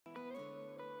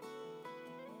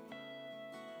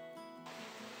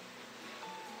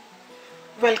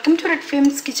Welcome to Red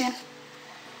Flames Kitchen.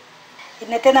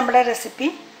 ഇന്നത്തെ നമ്മുടെ recipe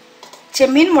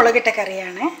ചെമ്മീൻ മുളകിട്ട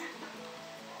കറിയാണ്.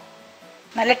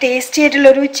 നല്ല ടേസ്റ്റി ആയിട്ടുള്ള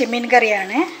ഒരു ചെമ്മീൻ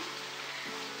കറിയാണ്.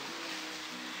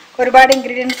 ഒരുപാട്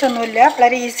ഇൻഗ്രീഡിയൻസ് ഒന്നുമില്ല,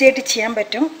 വളരെ ഈസി ആയിട്ട് ചെയ്യാൻ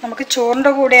പറ്റും. നമുക്ക്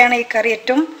ചോറിൻ്റെ കൂടെയാണ് ഈ കറി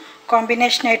ഏറ്റവും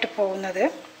കോമ്പിനേഷൻ ആയിട്ട് പോകുന്നത്.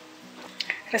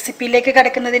 റെസിപ്പിയിലേക്ക്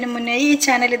കടക്കുന്നതിന് മുന്നേ ഈ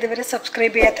ചാനൽ ഇതുവരെ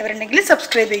സബ്സ്ക്രൈബ് ചെയ്യാത്തവരുണ്ടെങ്കിൽ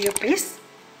സബ്സ്ക്രൈബ് ചെയ്യൂ പ്ലീസ്.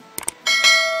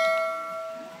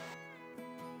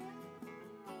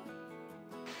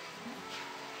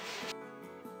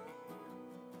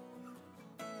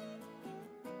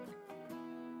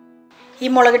 ഈ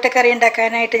മുളകിട്ട കറി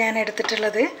ഉണ്ടാക്കാനായിട്ട് ഞാൻ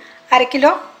എടുത്തിട്ടുള്ളത് 1/2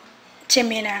 കിലോ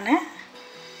ചെമ്മീനാണ്.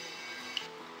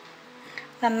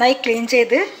 നന്നായി ക്ലീൻ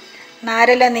ചെയ്ത്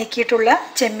നാരെല്ലാം നീക്കിയിട്ടുള്ള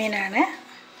ചെമ്മീനാണ്.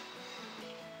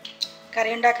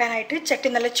 കറി ഉണ്ടാക്കാനായിട്ട് ചട്ടി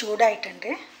നല്ല ചൂടായിട്ടുണ്ട്.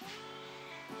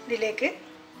 ഇതിലേക്ക്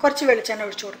കുറച്ച് വെളിച്ചെണ്ണ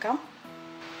ഒഴിച്ചു കൊടുക്കാം.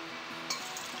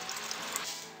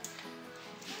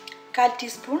 1/4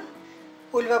 ടീസ്പൂൺ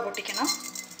ഉലുവ പൊട്ടിക്കണം.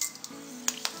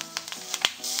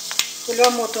 ഉലുവ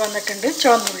മൂത്ത് വന്നിട്ടുണ്ട്.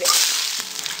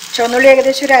 ചുവന്നുള്ളി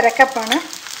ഏകദേശം ഒരു 1/2 കപ്പാണ്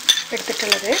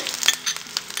എടുത്തിട്ടുള്ളത്.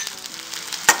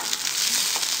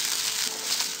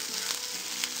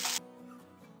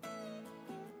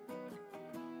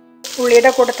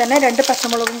 ഉള്ളിയുടെ കൂടെ തന്നെ 2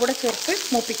 പച്ചമുളകും കൂടെ ചേർത്ത്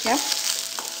മൂപ്പിക്കാം.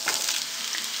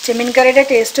 ചെമ്മീൻ കറിയുടെ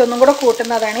ടേസ്റ്റ് ഒന്നും കൂടെ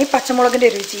കൂട്ടുന്നതാണ് ഈ പച്ചമുളകിൻ്റെ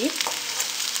രുചി.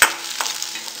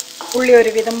 ഉള്ളി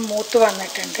ഒരുവിധം മൂത്ത്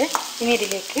വന്നിട്ടുണ്ട്. ഇനി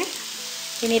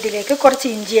ഇതിലേക്ക് കുറച്ച്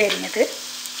ഇഞ്ചി അരിഞ്ഞത്,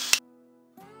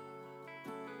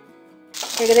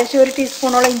 ഏകദേശം 1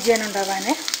 ടീസ്പൂണോളം ഇഞ്ചിയാണ് ഉണ്ടാവാൻ.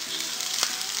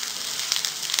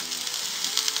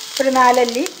 ഒരു 4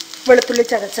 അല്ലി വെളുത്തുള്ളി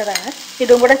ചതച്ചതാണ്.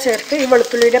 ഇതും കൂടെ ചേർത്ത് ഈ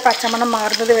വെളുത്തുള്ളിയുടെ പച്ചമണം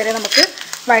മാറുന്നത് വരെ നമുക്ക്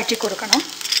വഴറ്റി കൊടുക്കണം.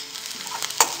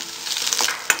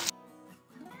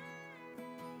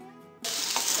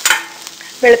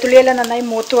 വെളുത്തുള്ളിയെല്ലാം നന്നായി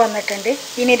മൂത്ത് വന്നിട്ടുണ്ട്.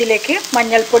 ഇനി ഇതിലേക്ക്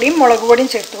മഞ്ഞൾപ്പൊടിയും മുളക് പൊടിയും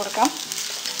ചേർത്ത് കൊടുക്കാം.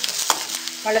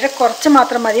 വളരെ കുറച്ച്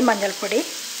മാത്രം മതി മഞ്ഞൾപ്പൊടി.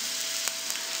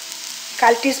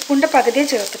 1/4 ടീസ്പൂണിൻ്റെ പകുതിയെ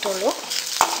ചേർത്തിട്ടുള്ളൂ.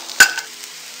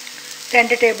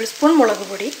 2 ടേബിൾ സ്പൂൺ മുളക്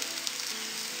പൊടി,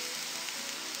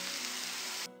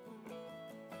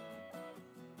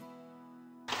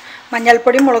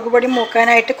 മഞ്ഞൾപ്പൊടിയും മുളക് പൊടിയും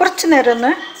മൂക്കാനായിട്ട് കുറച്ച് നേരം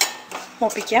ഒന്ന്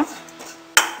മൂപ്പിക്കാം.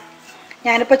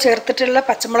 ഞാനിപ്പോൾ ചേർത്തിട്ടുള്ള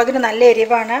പച്ചമുളകിന് നല്ല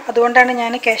എരിവാണ്, അതുകൊണ്ടാണ്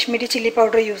ഞാൻ കാശ്മീരി ചില്ലി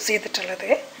പൗഡർ യൂസ് ചെയ്തിട്ടുള്ളത്.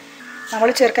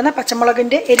 നമ്മൾ ചേർക്കുന്ന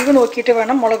പച്ചമുളകിൻ്റെ എരിവ് നോക്കിയിട്ട്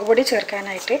വേണം മുളക് പൊടി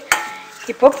ചേർക്കാനായിട്ട്.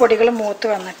 ഇപ്പോൾ പൊടികൾ മൂത്ത്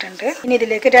വന്നിട്ടുണ്ട്. ഇനി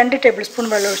ഇതിലേക്ക് 2 ടേബിൾ സ്പൂൺ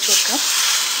വെള്ളം ഒഴിച്ച് കൊടുക്കാം.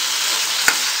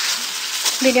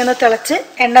 ഇതിനെ ഒന്ന് തിളച്ച്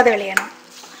എണ്ണ തെളിയണം.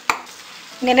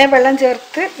 ഇങ്ങനെ വെള്ളം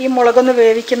ചേർത്ത് ഈ മുളകൊന്ന്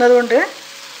വേവിക്കുന്നത് കൊണ്ട്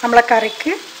നമ്മളെ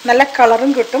കറിക്ക് നല്ല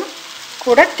കളറും കിട്ടും,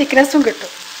 കൂടെ തിക്നെസ്സും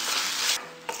കിട്ടും.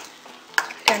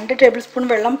 2 ടേബിൾ സ്പൂൺ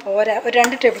വെള്ളം പോരാ, ഒരു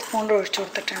 2 ടേബിൾ സ്പൂൺ ഒഴിച്ചു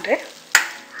കൊടുത്തിട്ടുണ്ട്.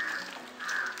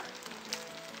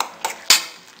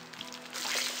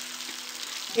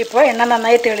 ഇപ്പോൾ എണ്ണ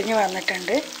നന്നായി തെളിഞ്ഞ്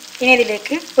വന്നിട്ടുണ്ട്. ഇനി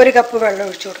ഇതിലേക്ക് 1 കപ്പ് വെള്ളം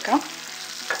ഒഴിച്ചു കൊടുക്കാം.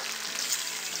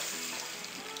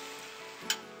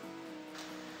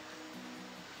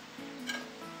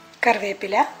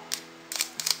 കറിവേപ്പില,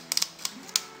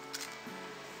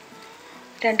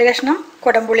 2 കഷ്ണം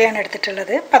കുടംപുളിയാണ്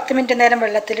എടുത്തിട്ടുള്ളത്. 10 മിനിറ്റ് നേരം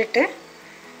വെള്ളത്തിലിട്ട്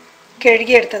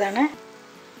കഴുകിയെടുത്തതാണ്.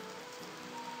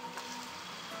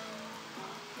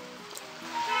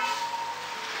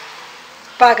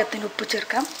 പാകത്തിന് ഉപ്പ്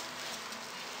ചേർക്കാം.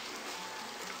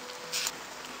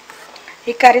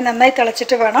 ഈ കറി നന്നായി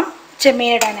തിളച്ചിട്ട് വേണം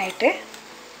ചെമ്മീൻ ഇടാനായിട്ട്.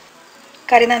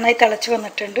 കറി നന്നായി തിളച്ച്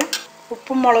വന്നിട്ടുണ്ട്.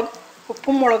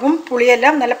 ഉപ്പും മുളകും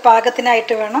പുളിയെല്ലാം നല്ല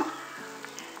പാകത്തിനായിട്ട് വേണം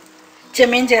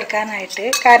ചെമ്മീൻ ചേർക്കാനായിട്ട്,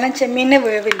 കാരണം ചെമ്മീന്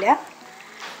വേവില്ല.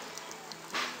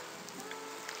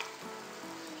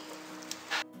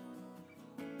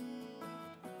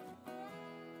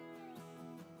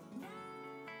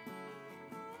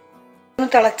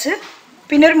 തിളച്ച്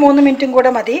പിന്നെ ഒരു 3 മിനിറ്റും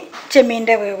കൂടെ മതി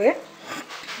ചെമ്മീൻ്റെ വേവ്.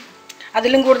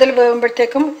 അതിലും കൂടുതൽ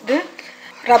വേവുമ്പോഴത്തേക്കും ഇത്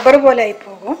റബ്ബർ പോലെ ആയി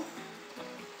പോകും.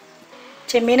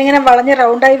 ചെമ്മീൻ ഇങ്ങനെ വളഞ്ഞ്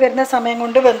റൗണ്ടായി വരുന്ന സമയം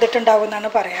കൊണ്ട് വെന്തിട്ടുണ്ടാവും എന്നാണ്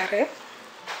പറയാറ്.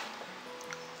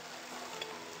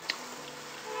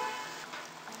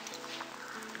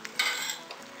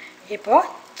 ഇപ്പോൾ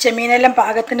ചെമ്മീനെല്ലാം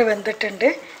പാകത്തിന് വെന്തിട്ടുണ്ട്.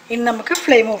 ഇനി നമുക്ക്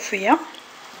ഫ്ലെയിം ഓഫ് ചെയ്യാം.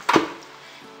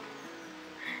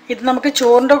 ഇത് നമുക്ക്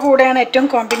ചോറിൻ്റെ കൂടെയാണ് ഏറ്റവും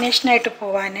കോമ്പിനേഷനായിട്ട്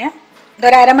പോവാൻ.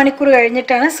 ഇതൊരു 1/2 മണിക്കൂർ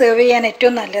കഴിഞ്ഞിട്ടാണ് സെർവ് ചെയ്യാൻ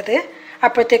ഏറ്റവും നല്ലത്.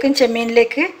 അപ്പോഴത്തേക്കും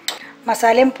ചെമ്മീനിലേക്ക്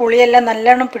മസാലയും പുളിയെല്ലാം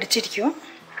നല്ലോണം പിടിച്ചിരിക്കും.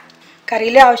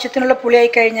 കറിയിൽ ആവശ്യത്തിനുള്ള പുളി ആയി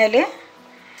കഴിഞ്ഞാൽ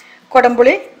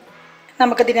കുടംപുളി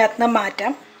നമുക്കിതിനകത്ത് നിന്ന്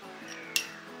മാറ്റാം.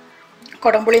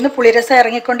 കുടംപുളിയിൽ നിന്ന് പുളിരസം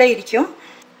ഇറങ്ങിക്കൊണ്ടേ ഇരിക്കും.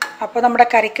 അപ്പോൾ നമ്മുടെ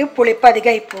കറിക്ക് പുളിപ്പ്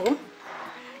അധികമായി പോകും.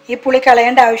 ഈ പുളി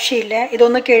കളയേണ്ട ആവശ്യമില്ല.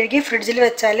 ഇതൊന്ന് കഴുകി ഫ്രിഡ്ജിൽ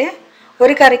വെച്ചാൽ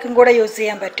ഒരു കറിക്കും കൂടെ യൂസ്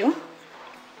ചെയ്യാൻ പറ്റും.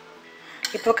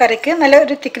 ഇപ്പോൾ കറിക്ക് നല്ല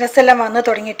ഒരു തിക്നെസ് എല്ലാം വന്ന്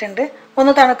തുടങ്ങിയിട്ടുണ്ട്.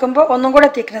 ഒന്ന് തണുക്കുമ്പോൾ ഒന്നും കൂടെ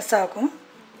തിക്നെസ് ആകും.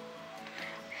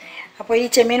 അപ്പോൾ ഈ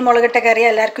ചെമ്മീൻ മുളകിട്ട കറി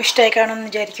എല്ലാവർക്കും ഇഷ്ടമായി കാണുമെന്ന്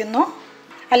വിചാരിക്കുന്നു.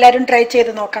 എല്ലാവരും ട്രൈ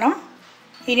ചെയ്ത് നോക്കണം.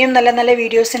 ഇനിയും നല്ല നല്ല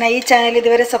വീഡിയോസിനായി ഈ ചാനൽ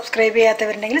ഇതുവരെ സബ്സ്ക്രൈബ്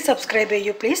ചെയ്യാത്തവരുണ്ടെങ്കിൽ സബ്സ്ക്രൈബ്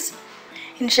ചെയ്യൂ പ്ലീസ്.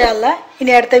 ഇൻഷാ അല്ലാ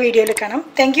ഇനി അടുത്ത വീഡിയോയിൽ കാണാം.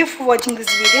 Thank you for watching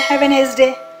this video. Have A nice day.